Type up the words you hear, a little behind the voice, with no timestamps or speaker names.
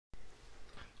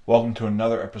Welcome to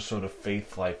another episode of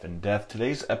Faith, Life, and Death.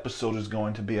 Today's episode is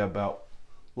going to be about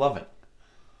loving.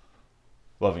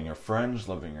 Loving your friends,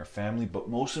 loving your family, but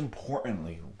most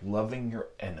importantly, loving your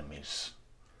enemies.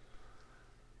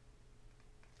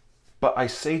 But I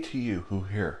say to you who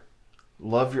hear,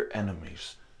 love your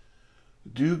enemies.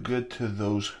 Do good to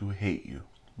those who hate you.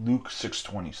 Luke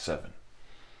 6:27.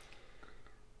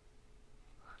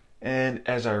 And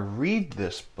as I read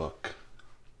this book,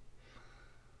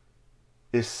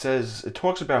 it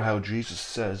talks about how Jesus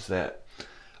says that,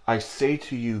 I say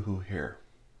to you who hear.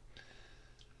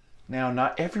 Now,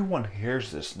 not everyone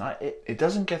hears this. It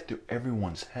doesn't get through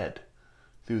everyone's head,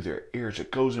 through their ears.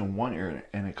 It goes in one ear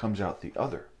and it comes out the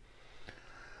other.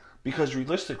 Because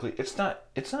realistically, it's not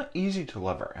easy to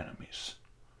love our enemies.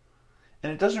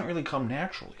 And it doesn't really come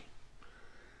naturally.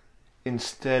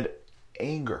 Instead,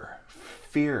 anger,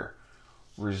 fear,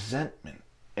 resentment,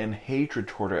 and hatred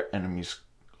toward our enemies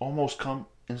almost come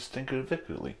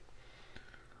instinctively.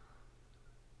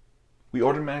 We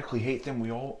automatically hate them.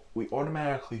 We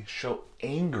automatically show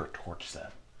anger towards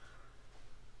them.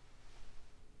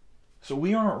 So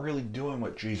we aren't really doing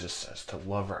what Jesus says, to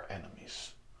love our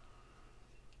enemies.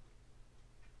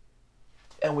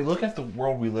 And we look at the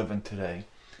world we live in today.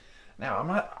 Now,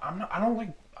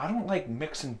 I don't like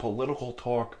mixing political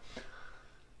talk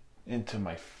into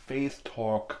my faith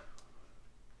talk,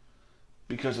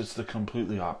 because it's the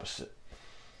completely opposite.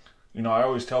 You know, I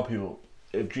always tell people,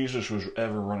 if Jesus was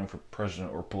ever running for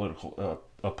president or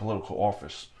a political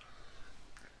office,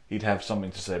 he'd have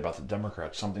something to say about the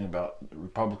Democrats, something about the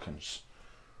Republicans.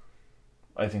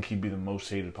 I think he'd be the most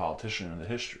hated politician in the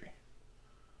history.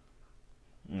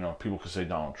 You know, people could say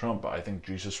Donald Trump, but I think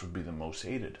Jesus would be the most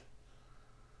hated.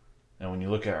 And when you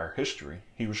look at our history,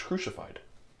 he was crucified.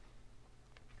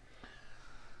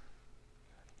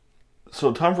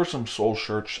 So, time for some soul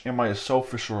search. Am I a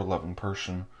selfish or a loving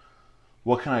person?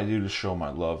 What can I do to show my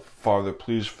love? Father,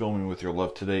 please fill me with your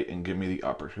love today and give me the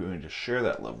opportunity to share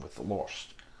that love with the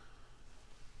lost.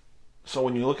 So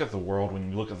when you look at the world,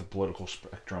 when you look at the political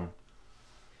spectrum,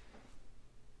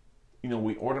 you know,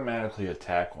 we automatically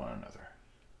attack one another.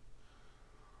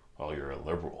 Oh, you're a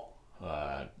liberal.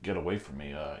 Get away from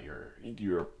me.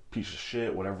 You're a piece of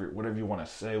shit. Whatever you want to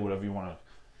say, whatever you want to,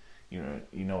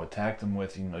 attack them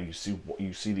with. You know, you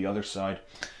see the other side.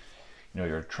 You know,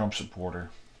 you're a Trump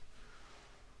supporter.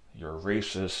 You're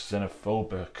racist,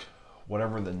 xenophobic,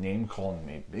 whatever the name calling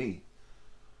may be.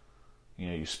 You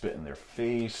know, you spit in their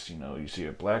face. You know, you see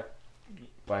a black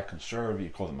conservative, you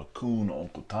call them a coon,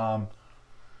 Uncle Tom.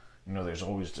 You know, there's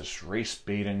always this race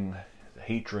baiting,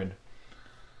 hatred.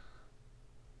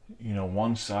 You know,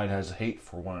 one side has hate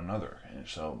for one another, and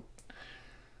so,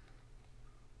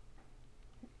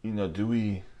 you know, do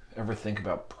we ever think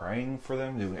about praying for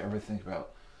them? Do we ever think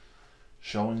about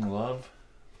showing love?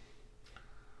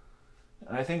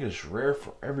 And I think it's rare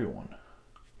for everyone.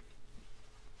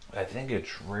 I think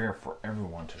it's rare for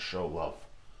everyone to show love.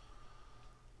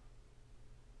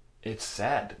 It's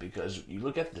sad because you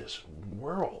look at this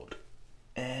world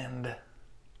and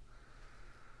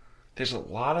there's a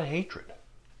lot of hatred.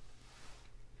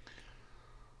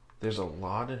 There's a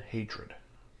lot of hatred.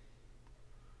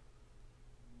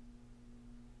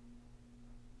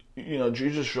 You know,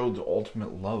 Jesus showed the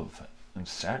ultimate love and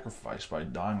sacrifice by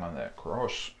dying on that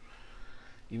cross,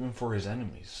 even for his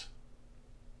enemies.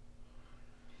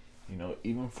 You know,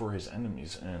 even for his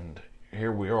enemies. And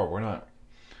here we are. We're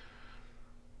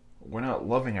not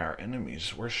loving our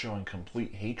enemies. We're showing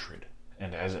complete hatred.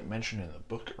 And as it mentioned in the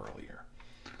book earlier,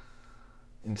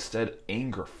 instead,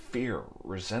 anger, fear,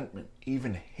 resentment,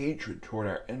 even hatred toward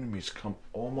our enemies come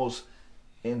almost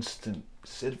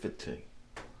instinctively.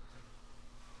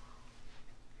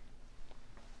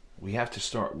 We have to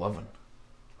start loving.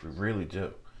 We really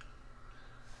do.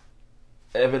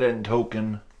 Evident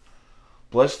token,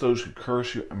 bless those who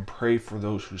curse you and pray for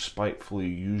those who spitefully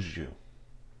use you.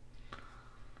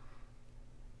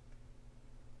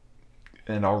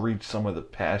 And I'll read some of the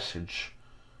passage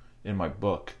in my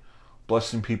book.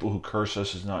 Blessing people who curse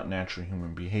us is not natural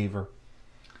human behavior.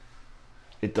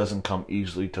 It doesn't come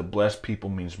easily. To bless people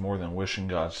means more than wishing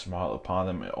God's smile upon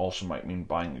them. It also might mean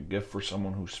buying a gift for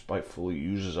someone who spitefully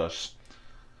uses us.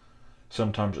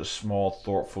 Sometimes a small,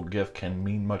 thoughtful gift can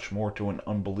mean much more to an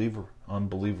unbeliever.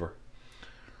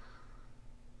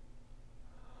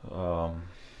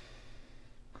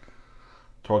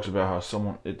 Talks about how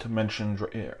someone,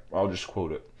 I'll just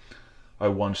quote it. I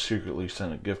once secretly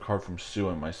sent a gift card from Sue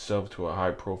and myself to a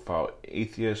high-profile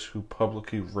atheist who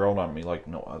publicly railed on me like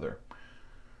no other.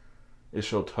 It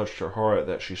so touched her heart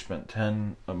that she spent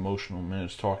 10 emotional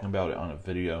minutes talking about it on a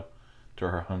video to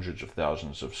her hundreds of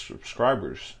thousands of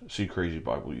subscribers. See Crazy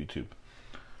Bible YouTube.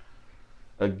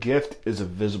 A gift is a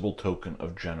visible token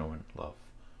of genuine love,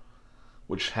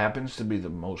 which happens to be the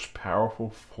most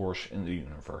powerful force in the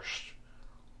universe.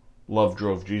 Love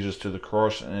drove Jesus to the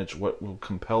cross, and it's what will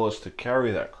compel us to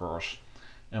carry that cross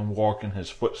and walk in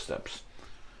his footsteps.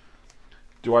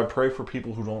 Do I pray for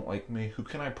people who don't like me? Who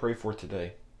can I pray for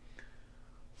today?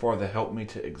 Father, help me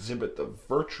to exhibit the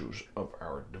virtues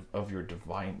of your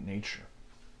divine nature.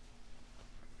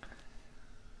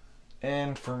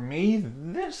 And for me,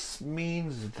 this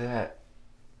means that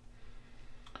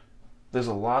there's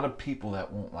a lot of people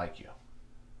that won't like you.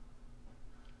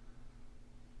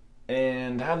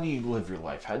 And how do you live your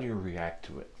life? How do you react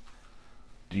to it?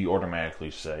 Do you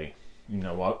automatically say, you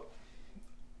know what?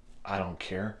 I don't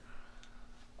care.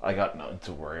 I got nothing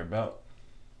to worry about.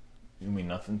 You mean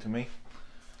nothing to me?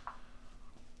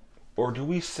 Or do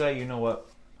we say, you know what?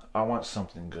 I want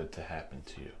something good to happen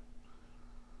to you.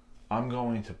 I'm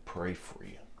going to pray for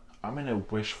you. I'm going to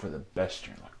wish for the best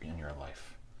in your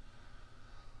life.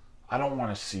 I don't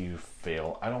want to see you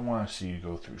fail. I don't want to see you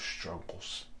go through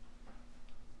struggles.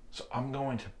 So I'm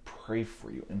going to pray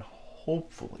for you, and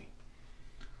hopefully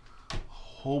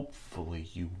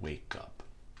you wake up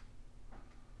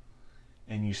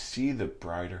and you see the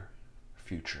brighter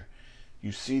future.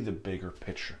 You see the bigger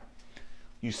picture.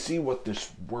 You see what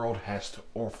this world has to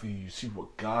offer you. You see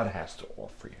what God has to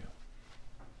offer you.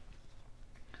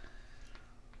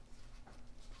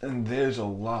 And there's a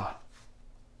lot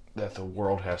that the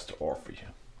world has to offer you,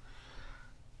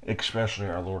 especially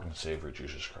our Lord and Savior,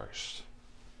 Jesus Christ.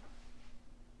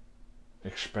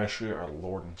 Especially our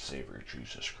Lord and Savior,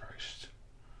 Jesus Christ.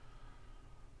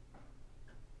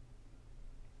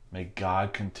 May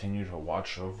God continue to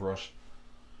watch over us,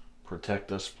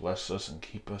 protect us, bless us, and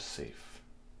keep us safe.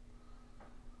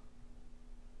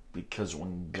 Because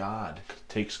when God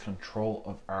takes control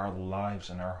of our lives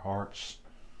and our hearts,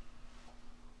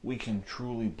 we can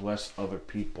truly bless other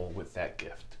people with that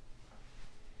gift.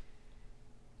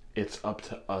 It's up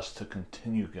to us to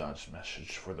continue God's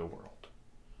message for the world.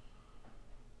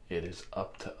 It is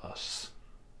up to us.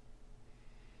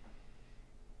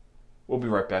 We'll be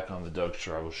right back on the Doug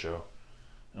Struggle Show,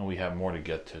 and we have more to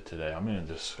get to today. I'm going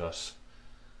to discuss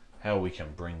how we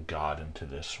can bring God into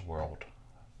this world,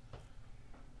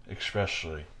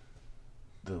 especially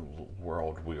the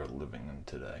world we are living in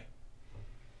today.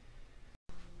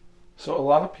 So a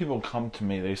lot of people come to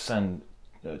me, they send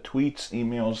tweets,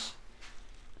 emails.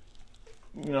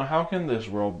 You know, how can this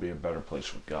world be a better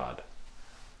place with God?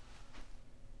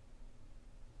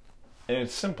 And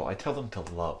it's simple. I tell them to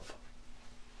love.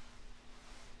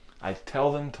 I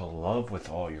tell them to love with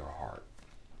all your heart.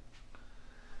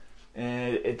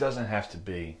 And it doesn't have to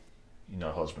be, you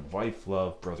know, husband-wife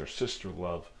love, brother-sister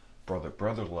love,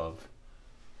 brother-brother love.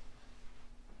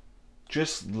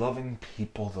 Just loving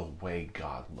people the way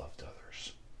God loved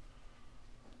others.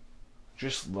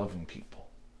 Just loving people.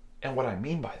 And what I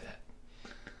mean by that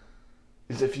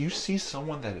is if you see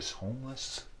someone that is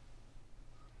homeless,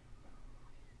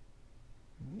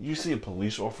 you see a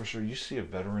police officer, you see a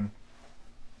veteran,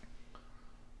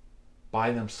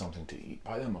 buy them something to eat,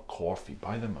 buy them a coffee,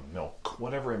 buy them a milk,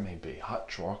 whatever it may be, hot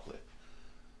chocolate.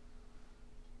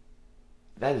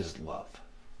 That is love.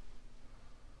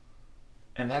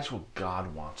 And that's what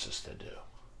God wants us to do.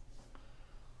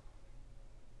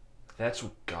 That's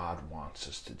what God wants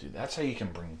us to do. That's how you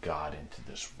can bring God into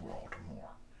this world more.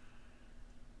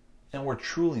 And we're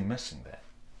truly missing that.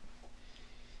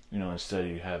 You know, instead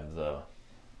you have the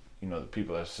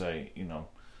people that say, you know,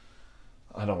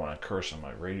 I don't want to curse on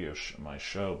my my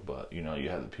show, but, you know, you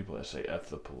have the people that say F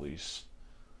the police.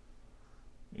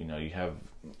 You know, you have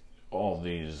all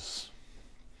these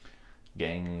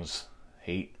gangs,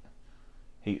 hate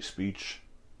speech.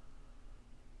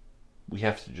 We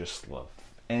have to just love.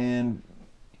 And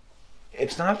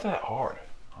it's not that hard,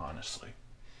 honestly.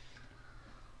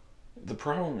 The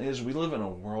problem is we live in a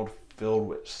world filled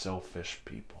with selfish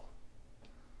people.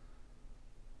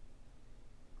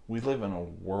 We live in a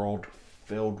world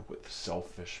filled with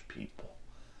selfish people.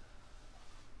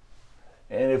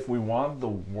 And if we want the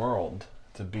world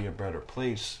to be a better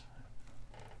place,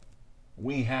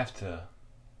 we have to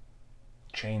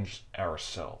change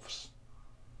ourselves.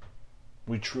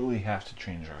 We truly have to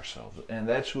change ourselves. And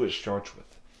that's who it starts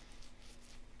with.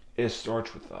 It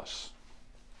starts with us.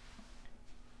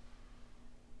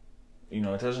 You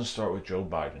know, it doesn't start with Joe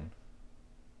Biden.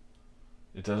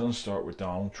 It doesn't start with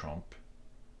Donald Trump.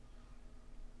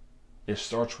 It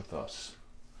starts with us.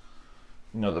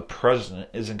 You know, the president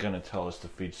isn't going to tell us to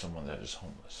feed someone that is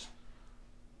homeless.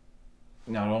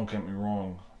 Now, don't get me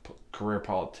wrong. career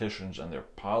politicians and their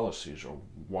policies are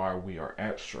why we are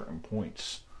at certain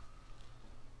points.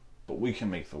 But we can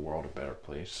make the world a better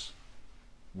place.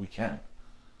 We can.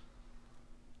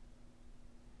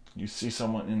 You see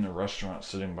someone in the restaurant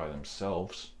sitting by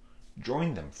themselves,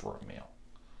 join them for a meal.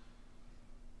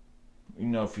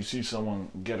 If you see someone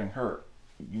getting hurt,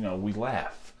 we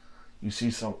laugh. You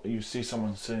see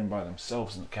someone sitting by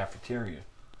themselves in the cafeteria.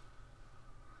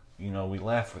 We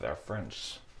laugh with our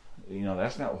friends.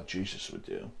 That's not what Jesus would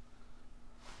do.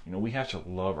 We have to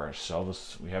love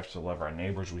ourselves. We have to love our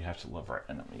neighbors. We have to love our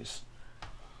enemies.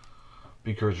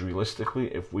 Because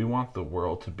realistically, if we want the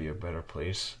world to be a better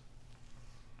place,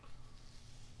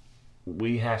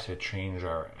 we have to change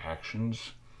our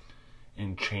actions.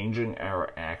 And changing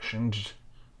our actions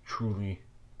truly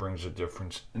brings a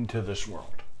difference into this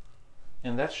world.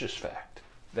 And that's just fact.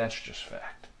 That's just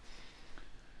fact.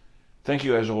 Thank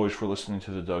you as always for listening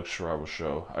to the Doug Sarabo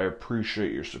Show. I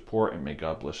appreciate your support and may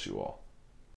God bless you all.